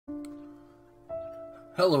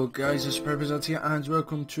Hello guys, it's ProudPidgezard here and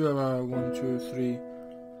welcome to our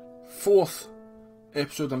fourth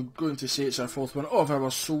episode. I'm going to say it's our fourth one of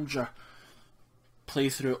our soldier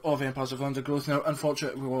playthrough of Empires of Undergrowth. Now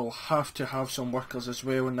unfortunately we will have to have some workers as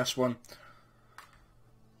well in this one.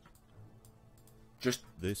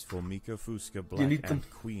 This Formica Fusca Black Ant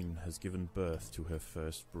Queen has given birth to her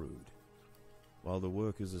first brood. While the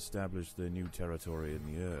workers establish their new territory in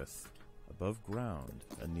the earth, above ground,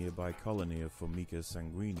 a nearby colony of Formica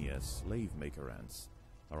sanguinea slave-maker ants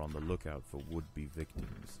are on the lookout for would-be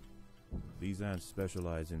victims. These ants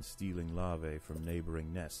specialize in stealing larvae from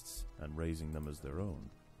neighboring nests and raising them as their own.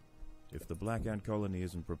 If the black ant colony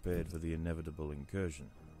isn't prepared for the inevitable incursion,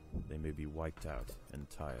 they may be wiped out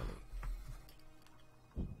entirely.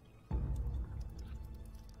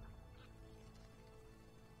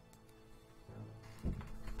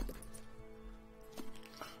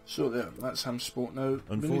 So there, that's him spoken out.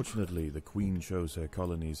 Unfortunately, the Queen chose her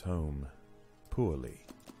colony's home poorly.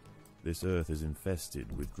 This earth is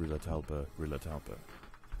infested with Grillotalpa grillotalpa,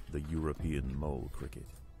 the European mole cricket.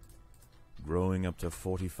 Growing up to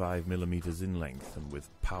 45 millimeters in length and with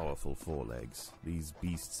powerful forelegs, these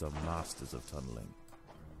beasts are masters of tunneling.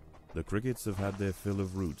 The crickets have had their fill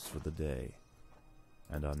of roots for the day,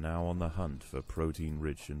 and are now on the hunt for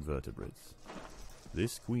protein-rich invertebrates.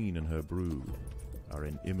 This queen and her brood are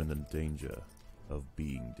in imminent danger of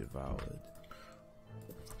being devoured.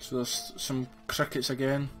 So there's some crickets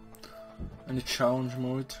again in the challenge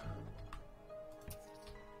mode.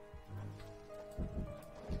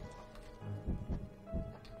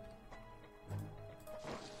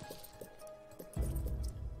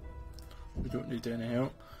 We don't need any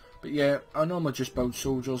help. But yeah, I normally just build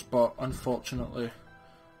soldiers, but unfortunately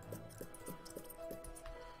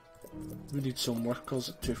we need some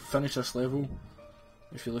workers to finish this level.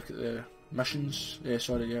 If you look at the missions, oh,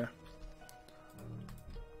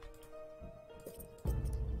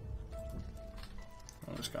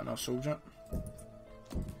 let's get another soldier.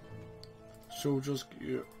 Soldiers, get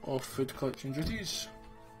you off food collection duties.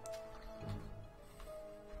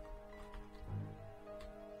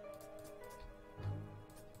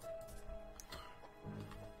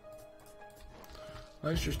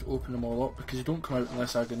 Let's just open them all up because you don't come out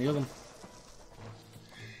unless I go near them.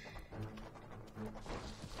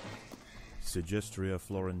 Sigistria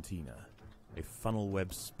florentina, a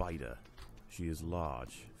funnel-web spider. She is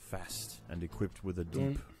large, fast, and equipped with a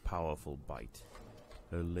deep, powerful bite.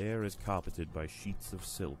 Her lair is carpeted by sheets of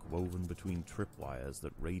silk woven between tripwires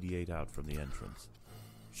that radiate out from the entrance.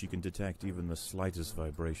 She can detect even the slightest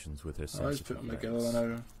vibrations with her sensitive Let's put them together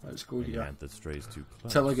now. Let's go here. An ant that strays too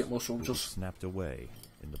close till I get more soldiers. Snapped away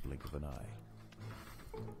in the blink of an eye.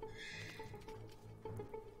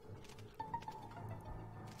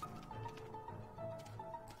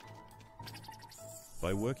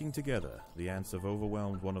 By working together, the ants have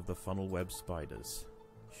overwhelmed one of the funnel-web spiders.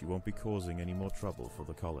 She won't be causing any more trouble for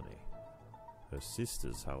the colony. Her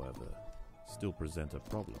sisters, however, still present a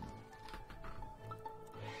problem.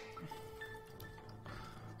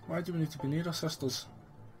 Why do we need to be near our sisters?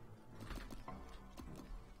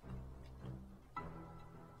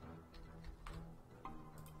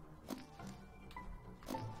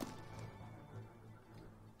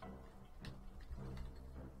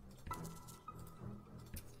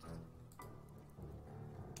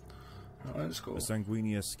 Let's go. A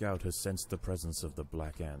sanguinea scout has sensed the presence of the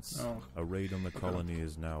black ants. A raid on the colony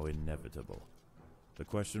is now inevitable. The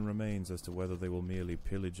question remains as to whether they will merely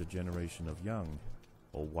pillage a generation of young,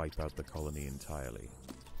 or wipe out the colony entirely.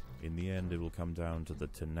 In the end, it will come down to the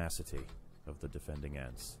tenacity of the defending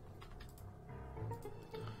ants.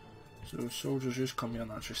 So soldiers just come here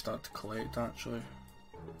and actually start to collect, actually.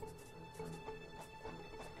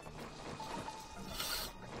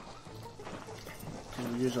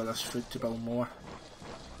 We'll use all this food to build more.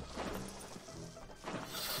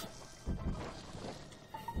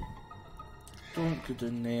 Don't go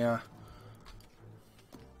down there.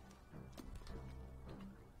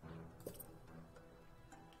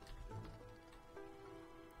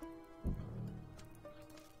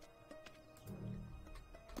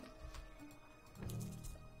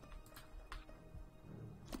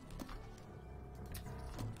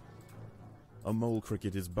 A mole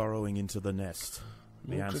cricket is burrowing into the nest.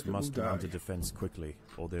 The ants must mount a defense quickly,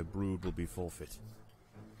 or their brood will be forfeit.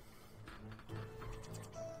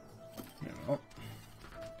 Yeah.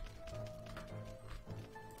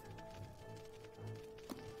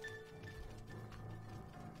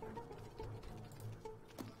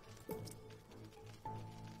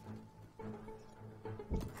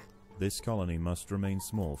 This colony must remain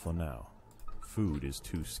small for now. Food is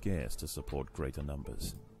too scarce to support greater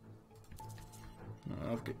numbers.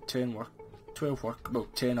 I've got 10 work, 12 work, well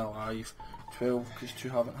 10 alive, 12 because 2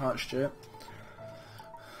 haven't hatched yet.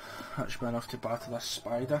 That should be enough to battle this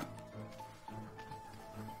spider.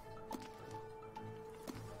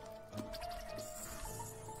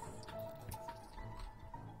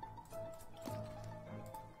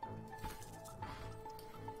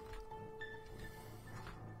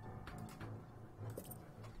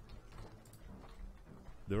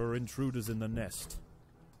 There are intruders in the nest.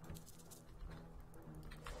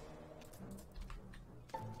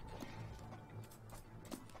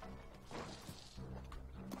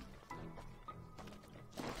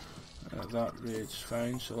 That raid's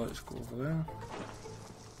fine, so let's go over there.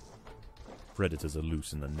 Predators are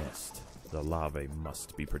loose in the nest. The larvae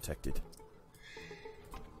must be protected.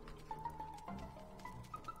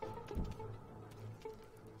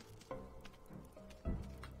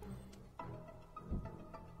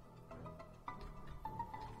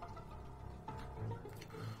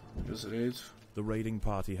 Here's the raid. The raiding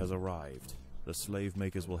party has arrived. The slave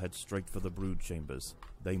makers will head straight for the brood chambers.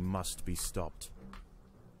 They must be stopped.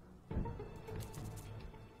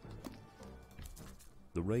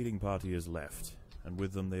 The raiding party is left, and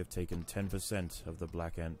with them they have taken 10% of the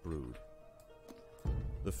black ant brood.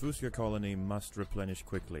 The Fuchsia colony must replenish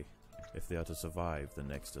quickly if they are to survive the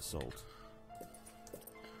next assault.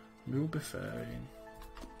 We'll be fine.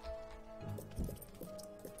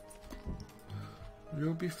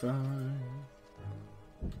 We'll be fine.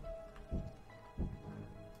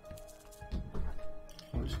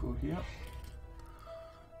 Let's go here.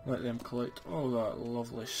 Let them collect all that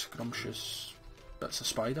lovely scrumptious bits of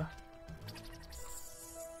spider.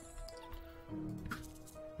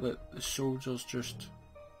 Let the soldiers just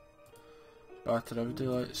batter everybody.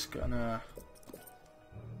 Let's get in a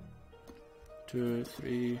 2,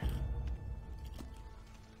 3,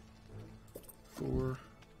 4,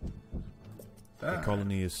 5. The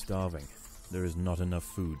colony is starving. There is not enough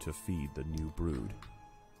food to feed the new brood.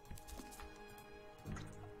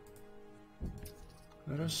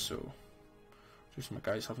 There is so. Just my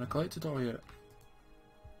guys haven't collected all yet.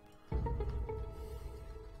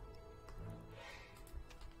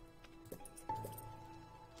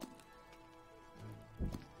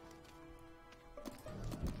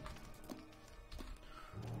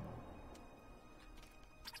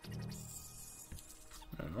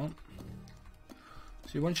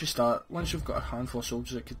 See, once you've got a handful of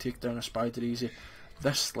soldiers that can take down a spider easy,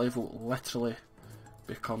 this level literally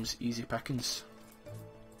becomes easy pickings.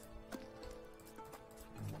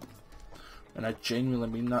 And I genuinely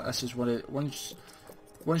mean that. This is what it, once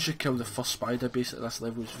you kill the first spider base at this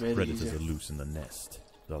level, is very Predators easy. are loose in the nest.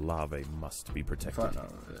 The larvae must be protected. In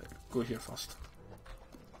fact, no, go here first.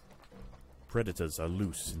 Predators are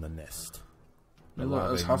loose in the nest. Now look,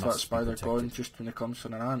 there's half that spider gone just when it comes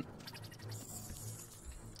from an ant.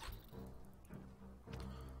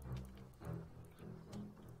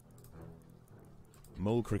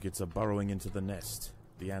 Mole crickets are burrowing into the nest.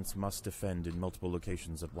 The ants must defend in multiple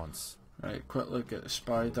locations at once. Right, quick look at the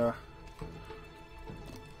spider.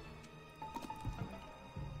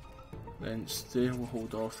 Then stay, we'll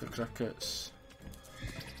hold off the crickets.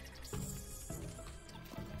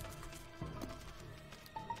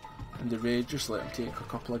 And the raid, just let him take a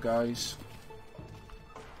couple of guys.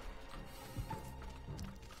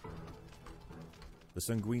 The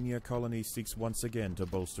Sanguinia colony seeks once again to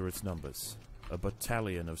bolster its numbers. A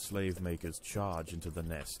battalion of slave makers charge into the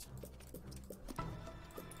nest.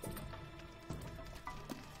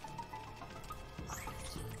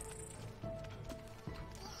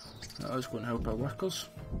 Let's go and help our workers.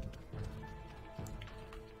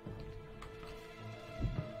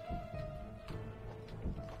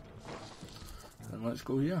 And let's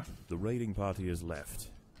go here. The raiding party is left,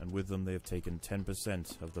 and with them they have taken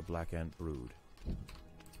 10% of the black ant brood.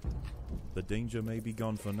 The danger may be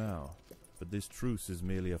gone for now, but this truce is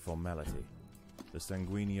merely a formality. The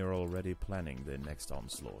Sanguini are already planning their next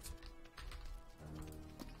onslaught.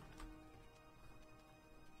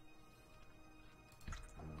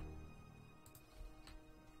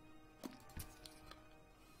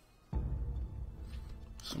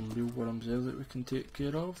 Some real worms there that we can take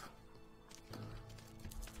care of.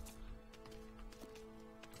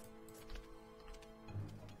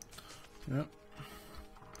 Yep.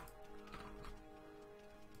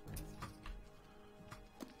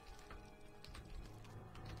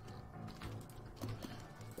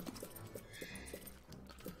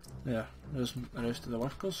 Yeah, there's the rest of the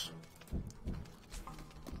workers.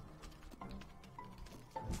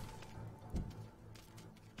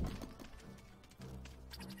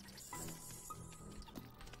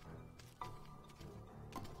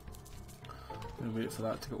 Gonna wait wait for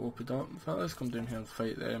that to get opened up. In fact, let's come down here and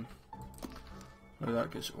fight them. Where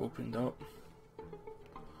that gets opened up.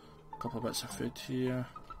 A couple of bits of food here.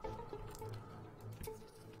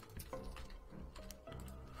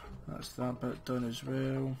 That's that bit done as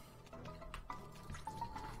well.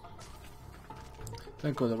 I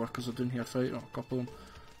think all the workers are down here fighting, a couple of them.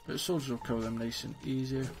 But soldiers will kill them nice and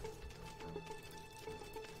easy.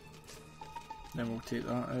 Then we'll take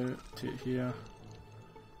that out, take it here.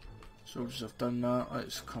 Soldiers have done that,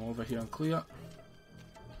 let's come over here and clear.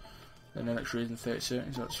 And the next raid in 30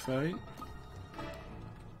 seconds, that's fine.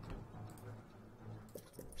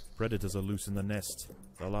 Predators are loose in the nest.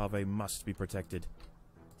 The larvae must be protected.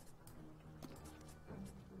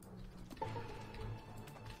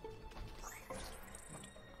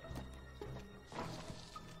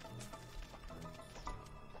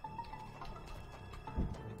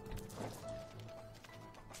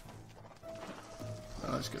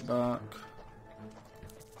 Let's get back.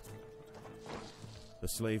 The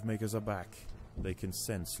slave makers are back. They can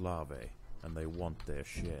sense larvae, and they want their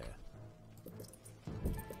share.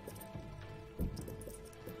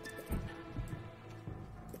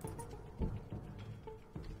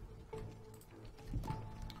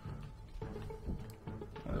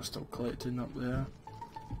 They're still collecting up there.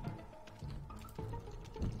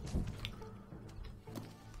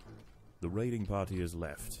 The raiding party has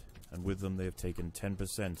left, and with them they have taken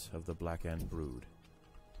 10% of the Black Ant brood.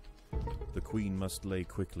 The queen must lay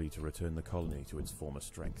quickly to return the colony to its former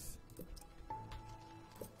strength.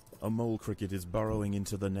 A mole cricket is burrowing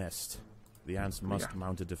into the nest. The ants must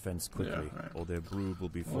mount a defense quickly, or their brood will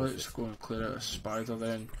be forfeit. Let's go and clear out a spider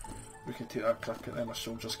then. We can take that cricket, then our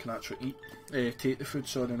soldiers can actually eat. Take the food,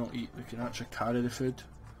 sorry, not eat. They can actually carry the food.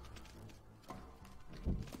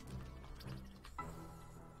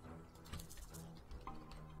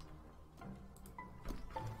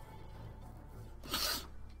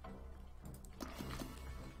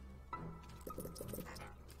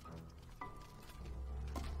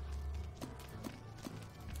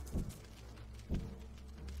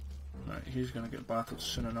 Right, he's going to get battered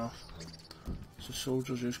soon enough. So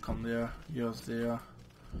soldiers just come there, you're there.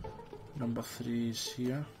 Number 3's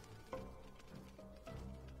here.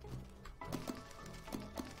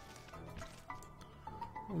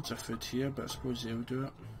 Loads of food here, but I suppose they'll do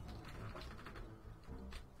it.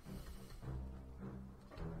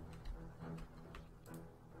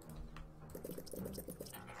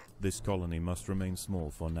 This colony must remain small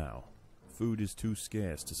for now. Food is too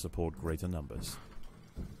scarce to support greater numbers.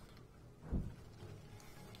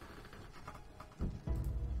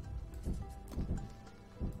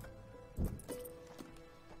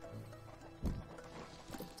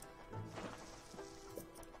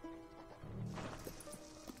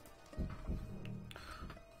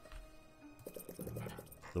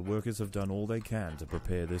 The workers have done all they can to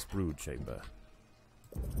prepare this brood chamber.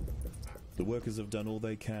 The workers have done all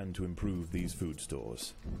they can to improve these food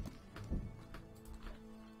stores.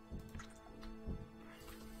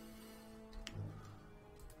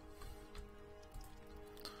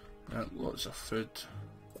 Lots of food.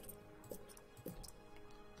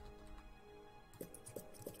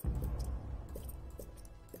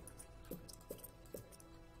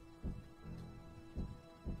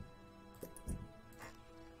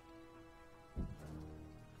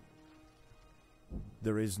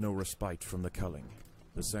 There is no respite from the culling.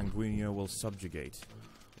 The Sanguinio will subjugate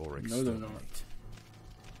or No, they're exterminate.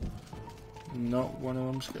 Not one of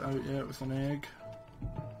them's got out yet with an egg.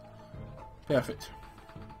 Perfect.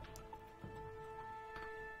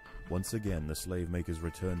 Once again, the slave makers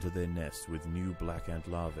return to their nest with new black ant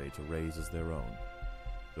larvae to raise as their own.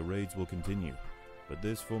 The raids will continue, but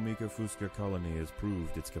this Formica fusca colony has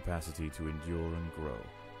proved its capacity to endure and grow.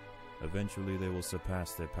 Eventually they will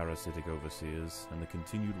surpass their parasitic overseers, and the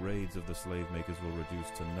continued raids of the slave makers will reduce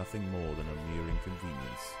to nothing more than a mere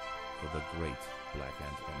inconvenience for the great Black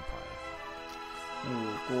Ant Empire. There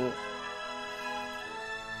we go.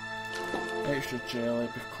 Extra jelly,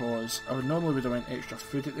 because I would normally have went extra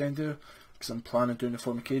food at the end of it, because I'm planning on doing the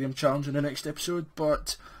Formicarium challenge in the next episode,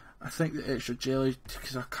 but I think the extra jelly,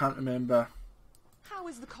 because I can't remember. How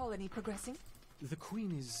is the colony progressing? The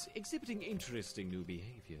Queen is exhibiting interesting new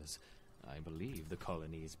behaviors. I believe the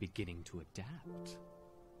colony is beginning to adapt.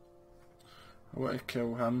 I want to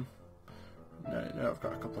kill him. Now I've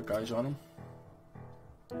got a couple of guys on him.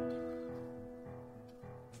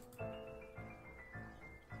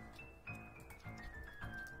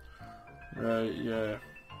 Right, yeah.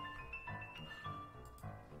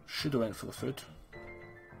 Should have went for the food.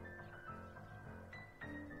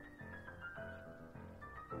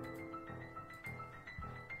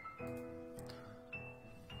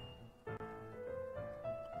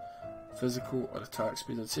 physical or attack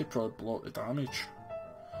speed. I'd say probably block the damage.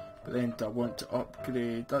 But then do I want to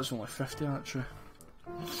upgrade? That's only 50 actually.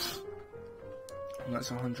 And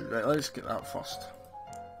that's 100. Right, let's get that first.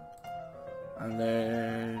 And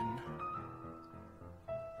then...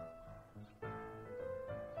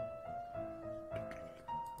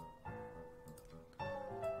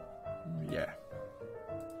 yeah.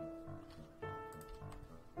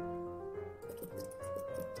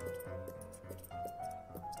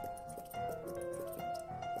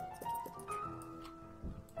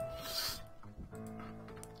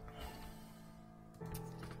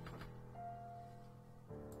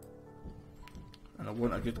 And I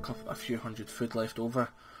want a few hundred food left over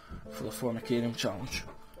for the Formicarium challenge.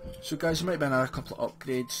 So guys, there might be another couple of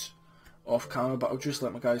upgrades off camera, but I'll just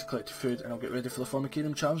let my guys collect the food and I'll get ready for the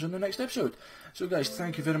Formicarium challenge in the next episode. So guys,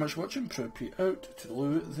 thank you very much for watching. Proud Pete out.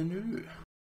 Toodaloo the new.